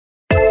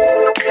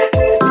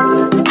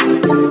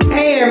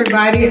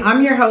everybody.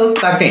 I'm your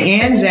host, Dr.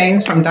 Ann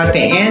James from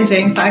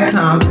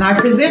drannjames.com, and I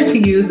present to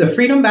you the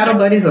Freedom Battle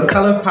Buddies of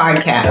Color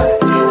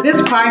podcast.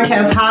 This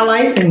podcast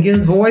highlights and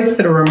gives voice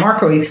to the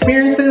remarkable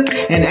experiences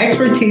and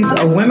expertise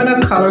of women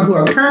of color who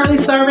are currently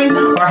serving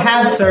or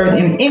have served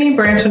in any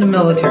branch of the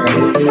military.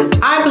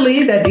 I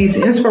believe that these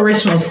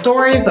inspirational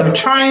stories of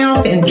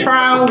triumph and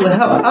trial will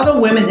help other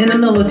women in the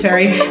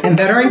military and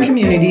veteran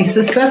communities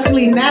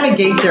successfully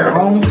navigate their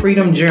own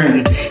freedom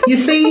journey. You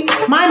see,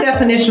 my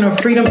definition of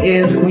freedom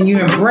is when you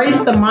embrace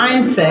the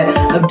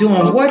mindset of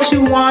doing what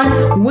you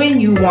want,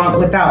 when you want,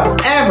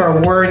 without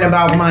ever worrying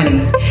about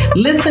money.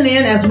 Listen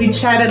in as we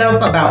chat it up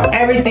about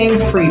everything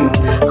freedom.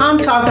 I'm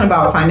talking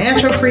about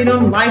financial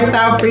freedom,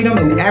 lifestyle freedom,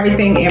 and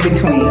everything in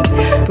between.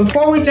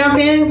 Before we jump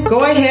in, go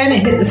ahead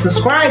and hit the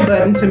subscribe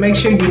button to make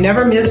sure you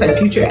never miss a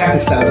future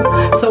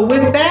episode. So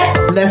with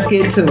that, let's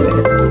get to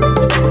it.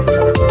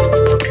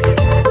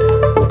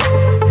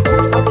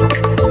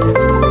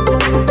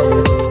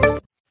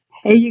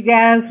 Hey, you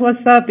guys,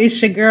 what's up?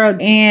 It's your girl,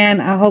 Ann.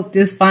 I hope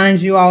this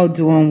finds you all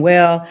doing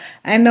well.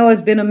 I know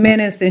it's been a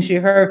minute since you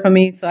heard from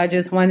me, so I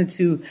just wanted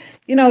to,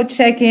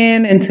 check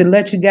in and to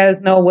let you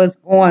guys know what's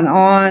going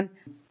on.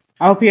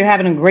 I hope you're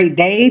having a great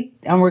day.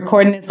 I'm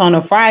recording this on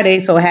a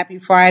Friday, so happy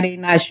Friday.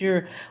 Not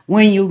sure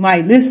when you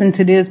might listen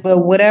to this, but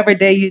whatever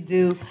day you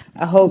do,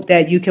 I hope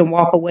that you can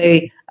walk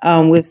away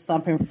with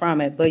something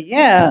from it. But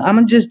yeah, I'm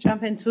going to just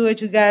jump into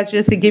it, you guys,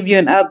 just to give you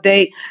an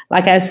update.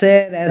 Like I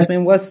said, that's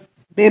been what's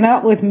been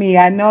up with me.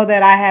 I know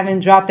that I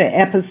haven't dropped an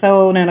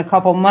episode in a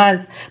couple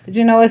months, but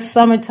it's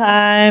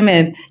summertime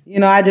and,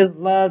 I just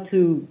love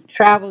to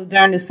travel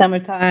during the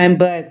summertime,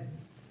 but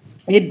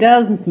it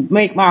does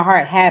make my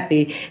heart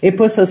happy. It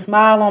puts a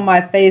smile on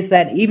my face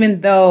that even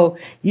though,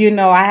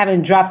 I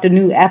haven't dropped a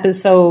new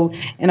episode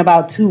in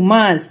about 2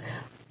 months,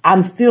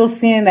 I'm still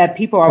seeing that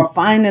people are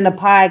finding the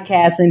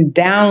podcast and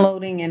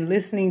downloading and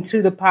listening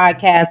to the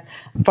podcast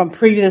from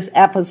previous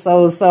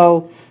episodes.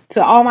 So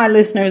to all my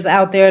listeners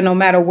out there, no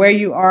matter where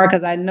you are,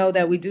 because I know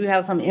that we do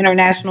have some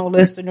international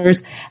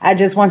listeners, I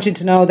just want you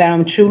to know that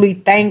I'm truly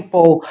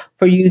thankful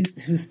for you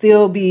to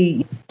still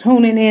be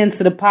tuning in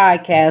to the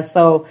podcast.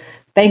 So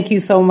thank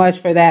you so much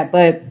for that.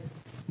 But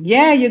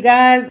yeah, you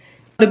guys,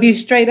 to be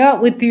straight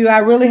up with you, I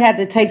really had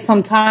to take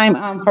some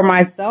time for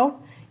myself.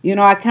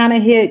 I kind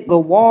of hit the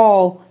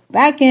wall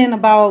back in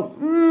about,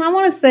 I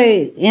want to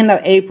say end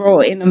of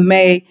April, end of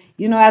May.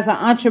 As an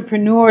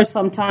entrepreneur,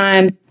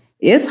 sometimes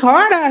it's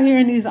hard out here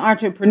in these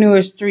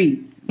entrepreneur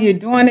streets. You're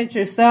doing it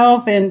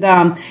yourself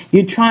and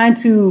you're trying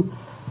to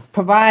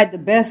provide the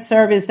best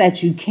service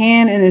that you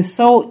can. And it's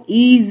so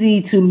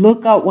easy to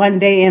look up one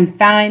day and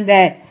find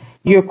that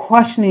you're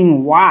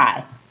questioning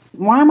why.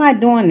 Why am I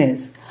doing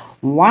this?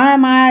 Why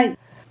am I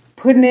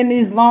putting in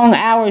these long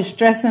hours,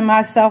 stressing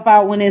myself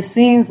out when it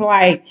seems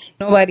like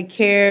nobody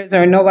cares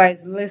or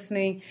nobody's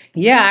listening?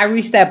 Yeah, I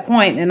reached that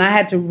point and I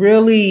had to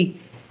really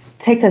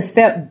take a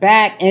step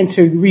back and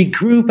to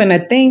regroup. And the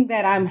thing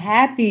that I'm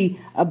happy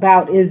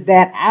about is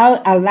that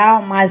I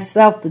allowed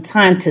myself the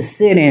time to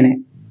sit in it,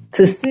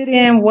 to sit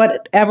in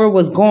whatever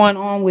was going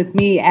on with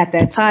me at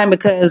that time.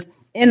 Because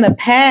in the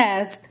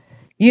past,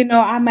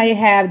 I may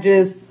have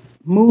just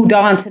moved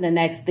on to the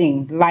next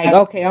thing. Like,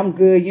 okay, I'm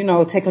good,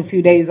 take a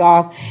few days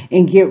off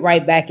and get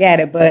right back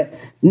at it. But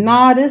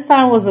no, this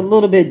time was a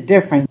little bit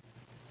different.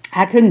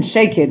 I couldn't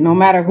shake it. No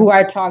matter who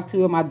I talked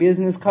to, my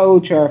business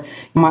coach or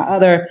my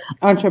other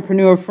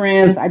entrepreneur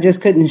friends, I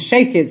just couldn't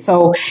shake it.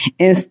 So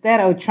instead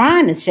of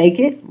trying to shake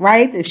it,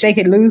 right, to shake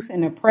it loose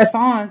and to press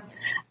on,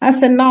 I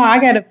said, no, I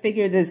got to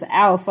figure this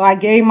out. So I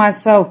gave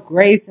myself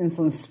grace and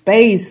some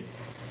space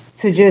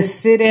to just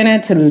sit in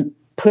it, to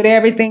put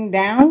everything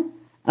down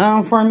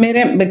for a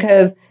minute,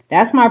 because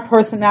that's my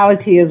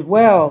personality as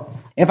well.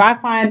 If I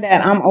find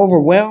that I'm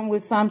overwhelmed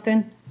with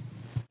something,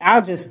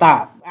 I'll just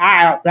stop.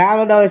 I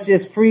don't know. It's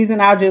just freezing.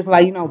 I'll just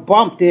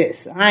bump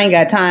this. I ain't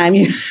got time,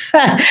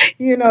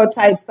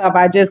 type stuff.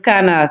 I just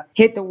kind of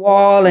hit the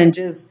wall and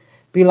just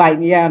be like,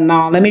 yeah,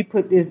 no, let me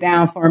put this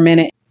down for a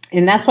minute.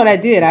 And that's what I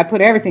did. I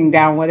put everything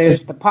down, whether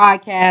it's the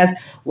podcast,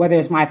 whether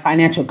it's my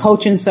financial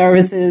coaching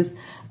services,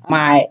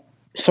 my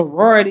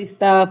sorority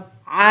stuff.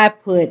 I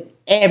put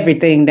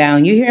everything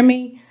down. You hear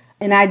me?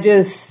 And I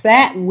just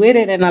sat with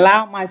it and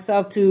allowed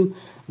myself to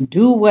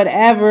do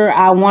whatever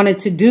I wanted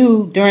to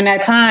do during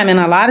that time. And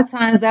a lot of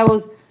times that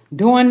was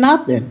doing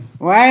nothing,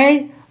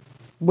 right?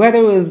 Whether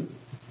it was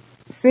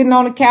sitting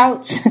on the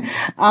couch,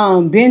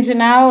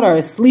 binging out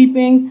or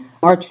sleeping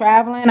or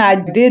traveling. I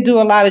did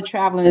do a lot of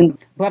traveling,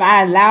 but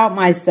I allowed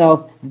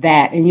myself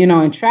that. And,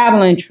 and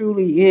traveling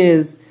truly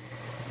is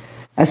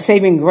a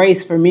saving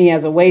grace for me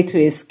as a way to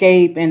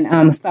escape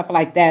and stuff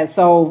like that.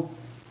 So,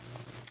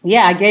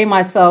 yeah, I gave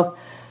myself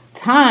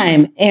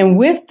time. And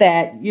with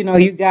that,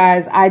 you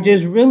guys, I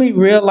just really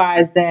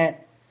realized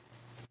that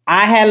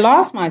I had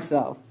lost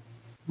myself,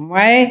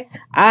 right?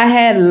 I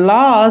had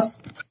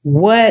lost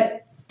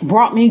what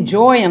brought me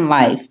joy in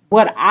life,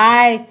 what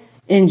I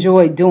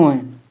enjoyed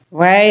doing.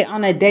 right?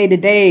 On a day to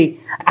day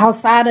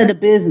outside of the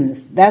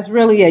business. That's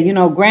really it.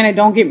 Granted,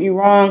 don't get me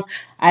wrong.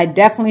 I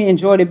definitely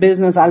enjoy the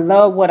business. I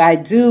love what I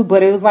do,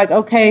 but it was like,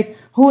 okay,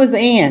 who is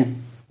Ann?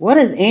 What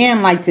does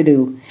Ann like to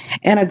do?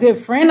 And a good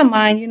friend of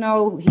mine,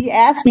 he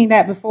asked me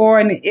that before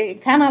and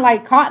it kind of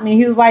like caught me.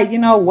 He was like,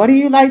 what do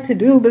you like to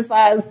do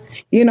besides,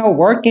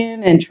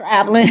 working and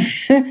traveling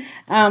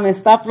and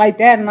stuff like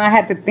that? And I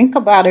had to think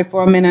about it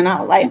for a minute. And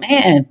I was like,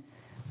 man,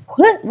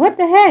 what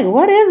the heck?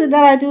 What is it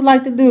that I do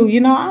like to do?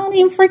 I don't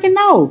even freaking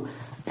know.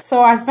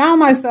 So I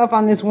found myself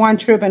on this one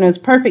trip, and it was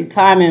perfect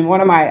timing.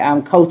 One of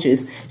my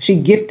coaches, she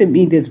gifted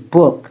me this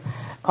book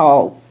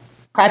called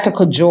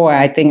Practical Joy.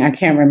 I think, I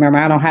can't remember.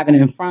 I don't have it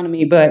in front of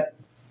me, but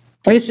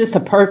it's just a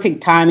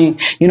perfect timing.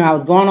 I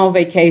was going on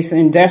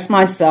vacation, just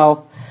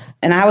myself,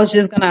 and I was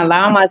just going to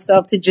allow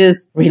myself to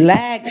just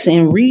relax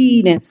and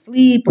read and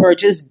sleep or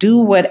just do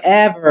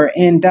whatever.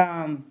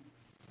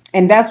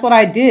 And that's what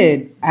I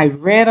did. I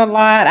read a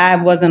lot. I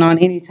wasn't on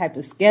any type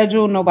of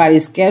schedule,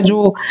 nobody's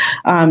schedule.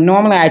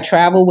 Normally I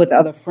travel with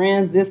other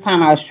friends. This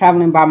time I was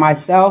traveling by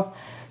myself.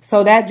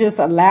 So that just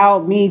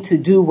allowed me to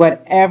do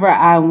whatever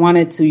I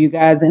wanted to, you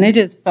guys. And it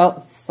just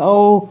felt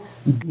so,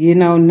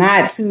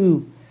 not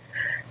to,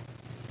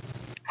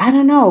 I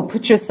don't know,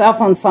 put yourself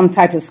on some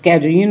type of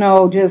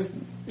schedule, just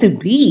to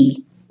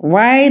be,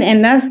 right?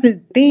 And that's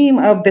the theme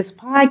of this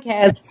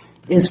podcast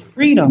is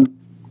freedom.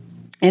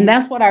 And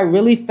that's what I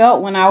really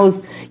felt when I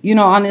was,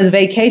 on this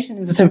vacation,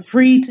 is to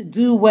free to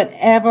do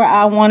whatever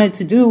I wanted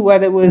to do,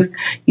 whether it was,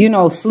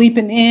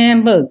 sleeping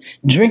in,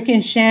 drinking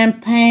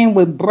champagne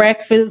with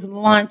breakfast,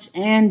 lunch,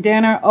 and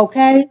dinner.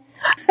 Okay.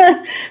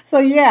 So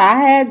yeah, I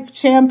had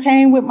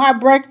champagne with my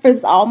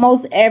breakfast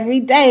almost every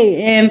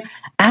day. And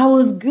I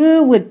was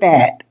good with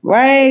that,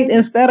 right?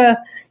 Instead of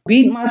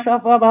beating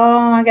myself up,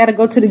 oh, I got to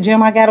go to the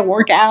gym, I got to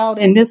work out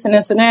and this and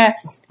this and that.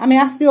 I mean,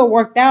 I still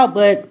worked out,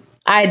 but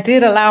I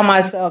did allow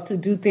myself to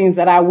do things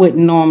that I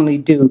wouldn't normally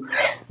do.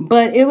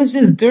 But it was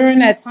just during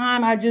that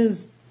time, I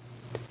just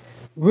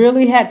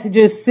really had to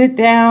just sit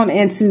down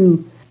and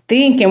to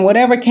think, and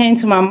whatever came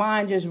to my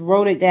mind, just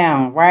wrote it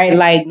down, right?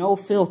 Like no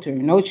filter,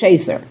 no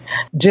chaser.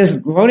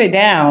 Just wrote it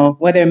down,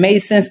 whether it made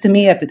sense to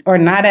me or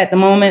not at the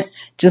moment.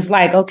 Just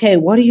like, okay,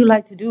 what do you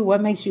like to do?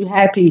 What makes you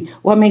happy?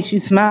 What makes you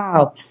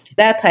smile?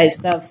 That type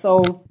stuff.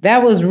 So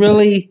that was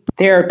really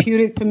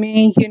therapeutic for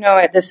me,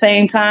 at the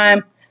same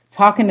time.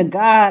 Talking to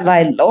God,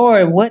 like,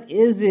 Lord, what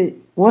is it?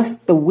 What's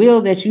the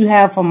will that you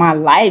have for my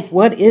life?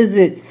 What is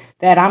it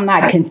that I'm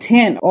not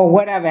content or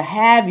whatever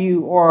have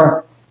you?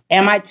 Or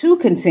am I too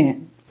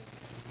content?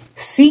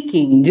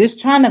 Seeking, just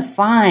trying to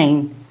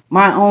find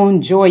my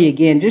own joy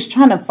again, just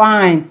trying to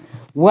find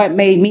what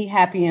made me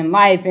happy in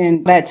life.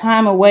 And that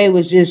time away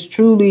was just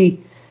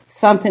truly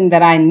something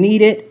that I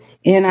needed.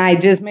 And I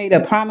just made a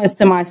promise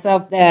to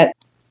myself that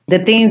the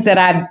things that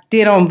I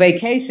did on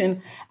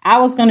vacation, I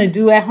was going to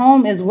do at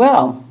home as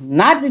well.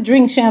 Not to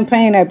drink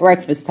champagne at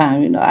breakfast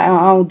time. I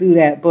don't do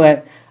that.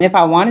 But if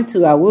I wanted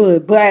to, I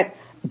would. But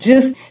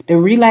just the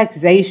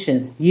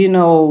relaxation,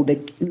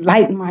 the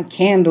lighting my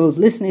candles,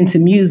 listening to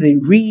music,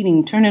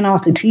 reading, turning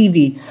off the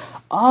TV,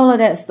 all of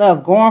that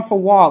stuff, going for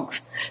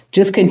walks,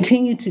 just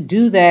continue to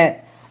do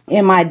that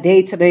in my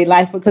day-to-day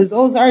life, because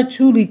those are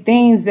truly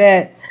things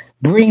that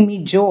bring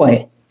me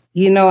joy,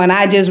 and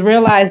I just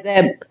realized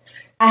that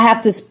I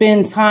have to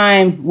spend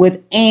time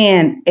with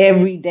Ann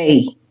every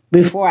day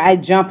before I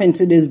jump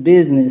into this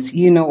business,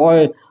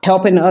 or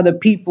helping other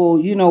people,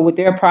 with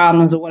their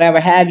problems or whatever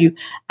have you.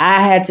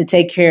 I had to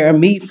take care of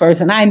me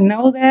first. And I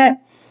know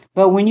that.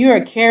 But when you're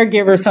a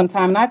caregiver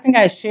sometimes, and I think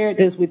I shared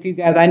this with you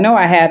guys, I know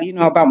I have,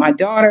 about my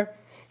daughter.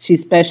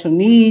 She's special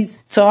needs.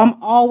 So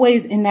I'm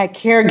always in that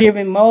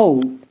caregiving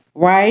mode,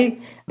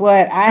 right?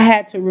 But I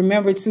had to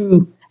remember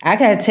I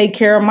got to take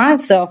care of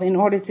myself in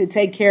order to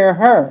take care of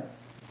her.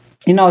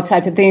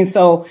 Type of thing.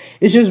 So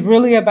it's just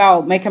really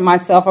about making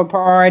myself a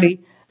priority,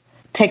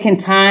 taking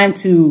time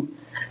to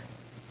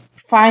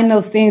find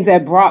those things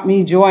that brought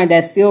me joy and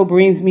that still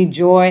brings me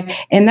joy.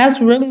 And that's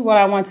really what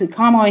I want to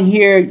come on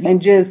here and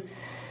just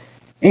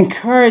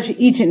encourage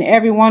each and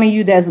every one of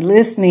you that's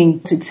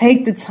listening to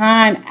take the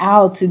time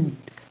out to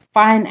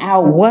find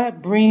out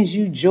what brings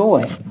you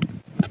joy.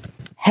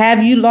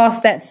 Have you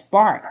lost that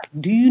spark?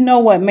 Do you know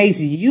what makes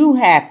you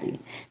happy?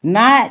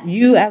 Not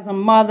you as a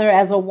mother,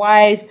 as a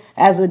wife,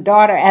 as a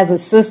daughter, as a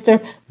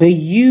sister, but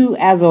you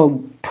as a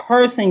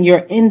person, your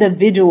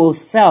individual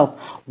self.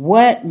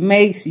 What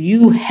makes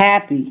you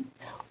happy?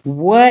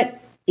 What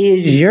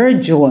is your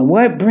joy?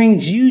 What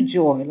brings you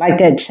joy? Like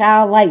that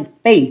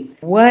childlike faith.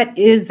 What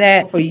is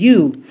that for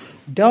you?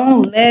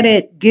 Don't let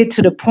it get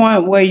to the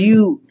point where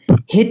you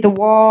hit the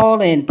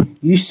wall and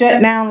you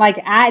shut down like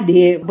I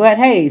did. But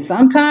hey,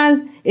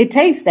 sometimes it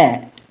takes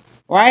that,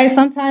 right?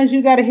 Sometimes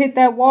you got to hit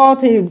that wall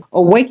to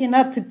awaken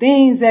up to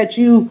things that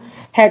you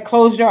had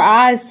closed your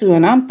eyes to.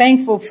 And I'm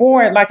thankful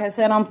for it. Like I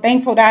said, I'm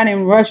thankful that I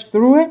didn't rush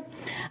through it.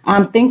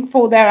 I'm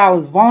thankful that I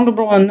was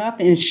vulnerable enough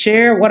and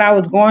shared what I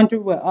was going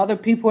through with other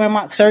people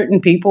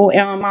certain people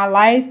in my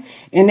life.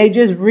 And they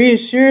just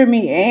reassured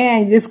me,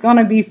 and it's going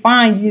to be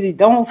fine. You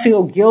don't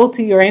feel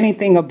guilty or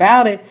anything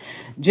about it.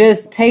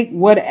 Just take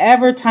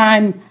whatever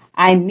time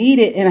I need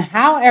it and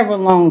however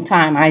long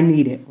time I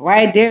need it,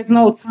 right? There's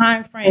no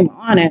time frame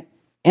on it.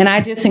 And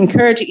I just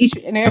encourage each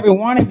and every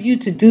one of you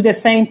to do the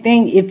same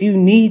thing if you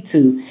need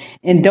to.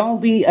 And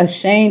don't be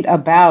ashamed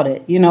about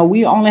it. You know,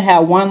 we only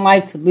have one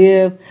life to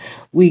live.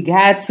 We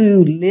got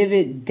to live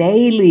it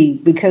daily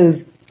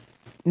because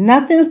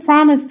nothing's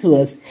promised to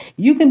us.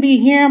 You can be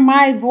hearing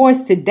my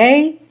voice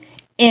today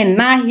and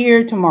not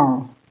hear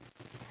tomorrow.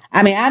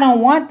 I mean, I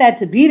don't want that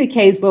to be the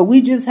case, but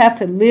we just have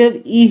to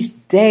live each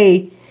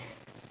day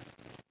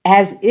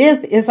as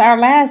if it's our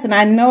last. And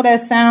I know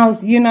that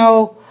sounds, you've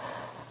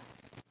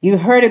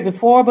heard it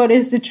before, but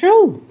it's the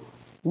truth.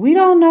 We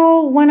don't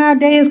know when our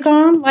day is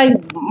come. Like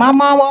my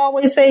mom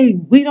always say,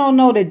 we don't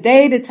know the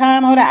day, the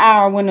time, or the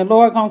hour when the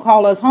Lord gonna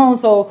call us home.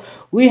 So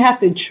we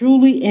have to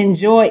truly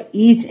enjoy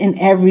each and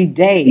every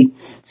day.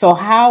 So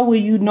how will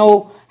you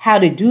know how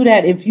to do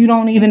that if you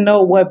don't even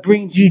know what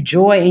brings you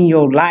joy in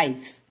your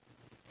life?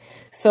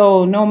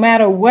 So no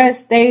matter what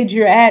stage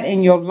you're at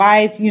in your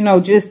life,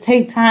 just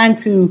take time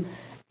to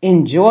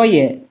enjoy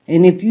it.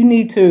 And if you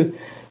need to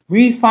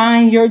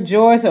refine your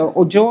joys or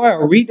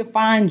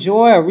redefine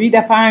joy or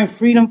redefine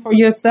freedom for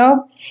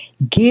yourself,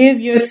 give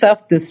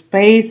yourself the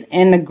space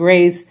and the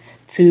grace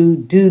to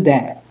do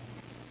that.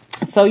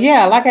 So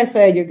yeah, like I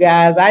said, you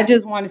guys, I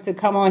just wanted to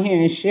come on here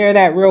and share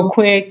that real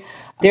quick.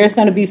 There's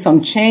going to be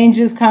some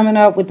changes coming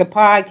up with the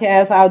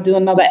podcast. I'll do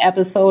another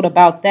episode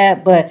about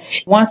that. But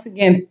once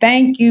again,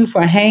 thank you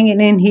for hanging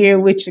in here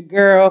with your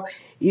girl,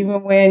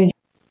 even when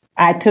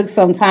I took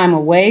some time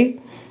away.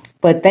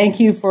 But thank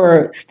you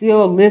for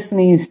still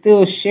listening,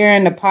 still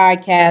sharing the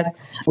podcast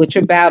with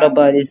your battle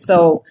buddies.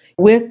 So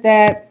with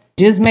that,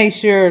 just make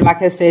sure,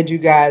 like I said, you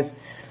guys,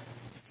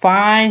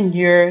 find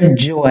your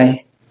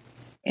joy.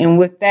 And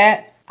with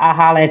that, I'll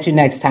holler at you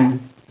next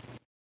time.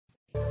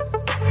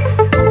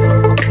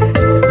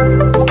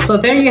 So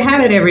there you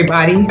have it,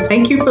 everybody.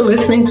 Thank you for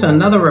listening to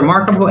another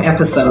remarkable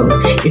episode.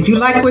 If you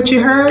like what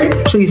you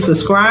heard, please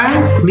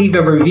subscribe, leave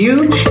a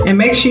review, and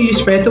make sure you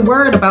spread the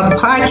word about the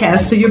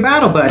podcast to your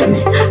battle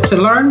buddies. To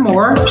learn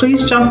more,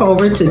 please jump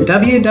over to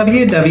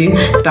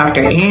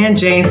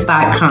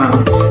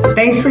www.drannjames.com.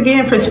 Thanks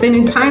again for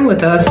spending time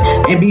with us,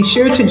 and be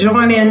sure to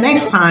join in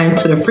next time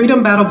to the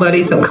Freedom Battle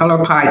Buddies of Color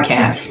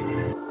podcast.